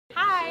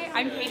Hi,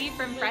 I'm Katie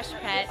from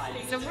Freshpet.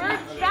 So we're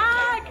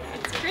back!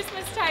 It's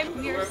Christmas time.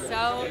 We are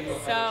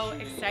so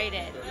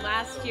excited.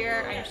 Last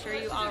year, I'm sure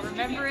you all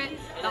remember it,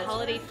 the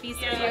Holiday Feast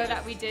video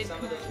that we did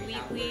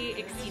completely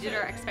exceeded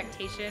our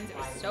expectations. It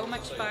was so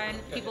much fun.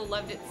 People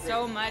loved it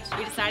so much.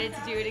 We decided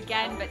to do it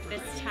again, but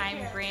this time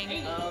bring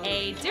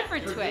a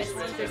different twist.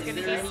 There's going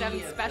to be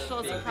some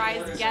special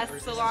surprise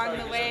guests along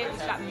the way. We've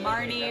got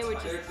Marnie,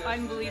 which is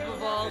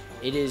unbelievable.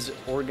 It is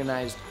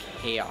organized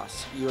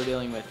chaos. You are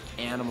dealing with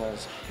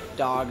animals,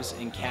 dogs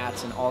and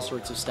cats and all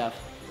sorts of stuff.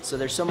 So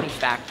there's so many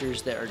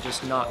factors that are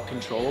just not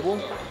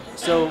controllable.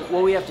 So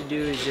what we have to do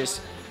is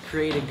just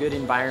create a good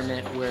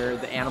environment where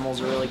the animals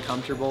are really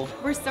comfortable.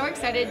 We're so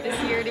excited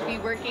this year to be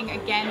working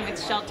again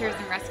with shelters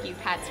and rescue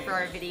pets for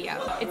our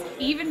video. It's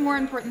even more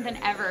important than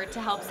ever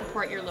to help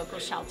support your local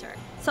shelter.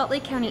 Salt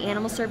Lake County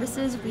Animal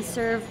Services, we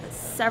serve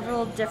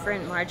several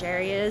different large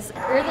areas.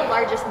 We're the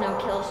largest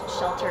no-kill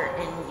shelter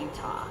in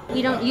Utah.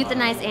 We don't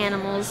euthanize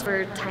animals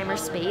for time or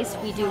space.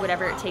 We do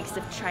whatever it takes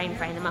to try and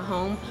find them a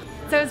home.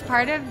 So as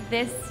part of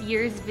this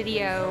year's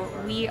video,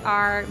 we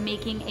are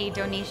making a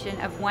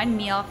donation of one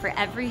meal for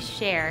every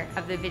share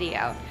of the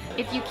video.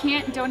 If you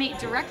can't donate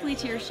directly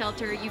to your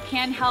shelter, you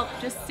can help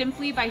just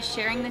simply by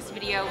sharing this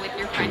video with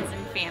your friends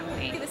and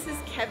family. This is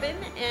Kevin,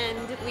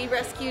 and we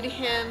rescued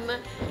him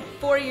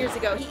 4 years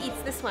ago. He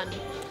eats this one.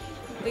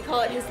 We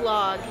call it his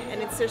log,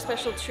 and it's their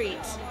special treat.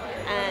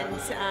 And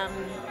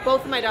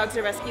both of my dogs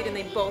are rescued, and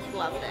they both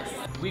love this.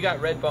 We got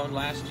Redbone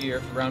last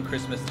year around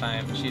Christmas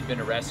time. She'd been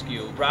a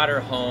rescue. Brought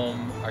her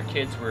home. Our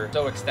kids were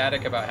so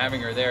ecstatic about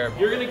having her there.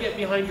 You're gonna get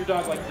behind your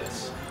dog like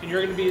this, and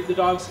you're gonna be the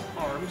dog's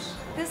arms.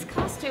 This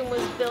costume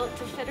was built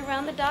to fit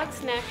around the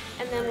dog's neck,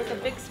 and then with a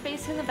big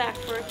space in the back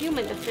for a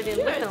human to fit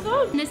in with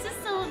him. This is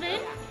Sullivan,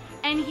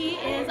 and he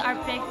is our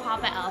big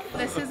Papa Elf.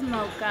 This is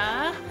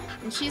Mocha,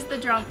 and she's the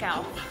drunk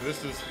elf.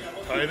 This is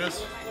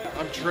Titus.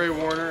 I'm Trey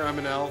Warner, I'm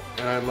an elf,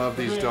 and I love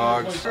these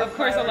dogs. Of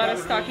course, a lot of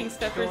stocking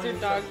stuffers or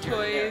dog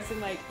toys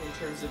and like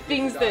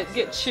things that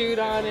get chewed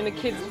on in a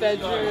kid's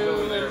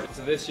bedroom.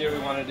 So this year we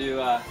want to do,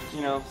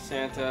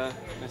 Santa,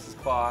 Mrs.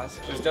 Claus.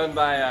 It was done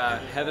by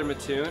Heather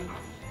Mattoon,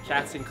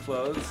 Cats and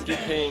Clothes. She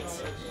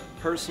paints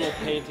personal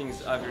paintings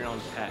of your own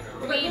pet.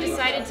 We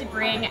decided to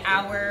bring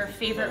our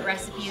favorite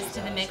recipes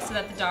to the mix so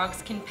that the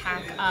dogs can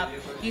pack up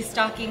these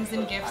stockings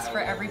and gifts for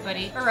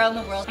everybody around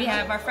the world. We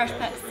have our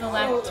Freshpet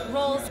Select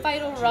rolls,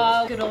 Vital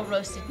Raw, good old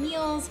roasted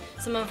meals,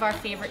 some of our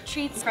favorite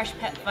treats,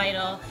 Freshpet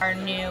Vital, our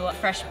new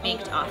fresh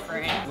baked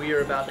offering. We are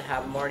about to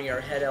have Marnie,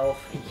 our head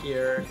elf,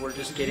 here. We're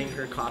just getting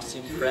her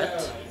costume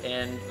prepped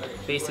and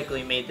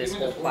basically made this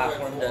whole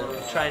platform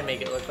to try and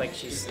make it look like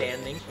she's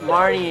standing.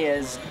 Marnie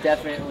is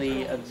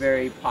definitely a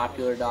very popular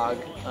dog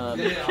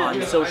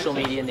on social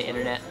media and the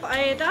internet. I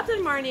adopted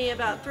Marnie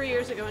about 3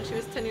 years ago when she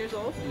was 10 years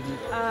old.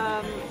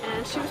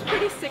 And she was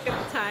pretty sick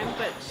at the time,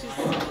 but she's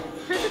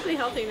perfectly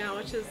healthy now,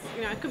 which is,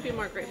 I couldn't be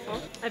more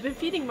grateful. I've been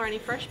feeding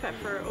Marnie Freshpet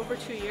for over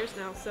 2 years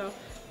now, so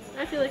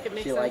I feel like it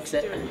makes sense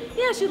to do it.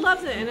 Yeah, she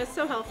loves it, and it's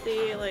so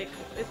healthy. Like,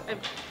 I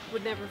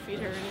would never feed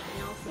her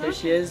anything else. There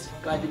she is.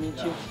 Glad to meet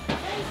you.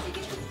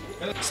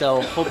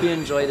 So hope you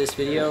enjoy this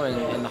video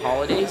and the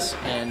holidays,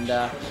 and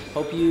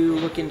hope you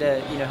look into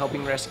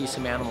helping rescue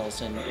some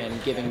animals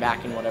and giving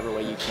back in whatever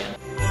way you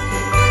can.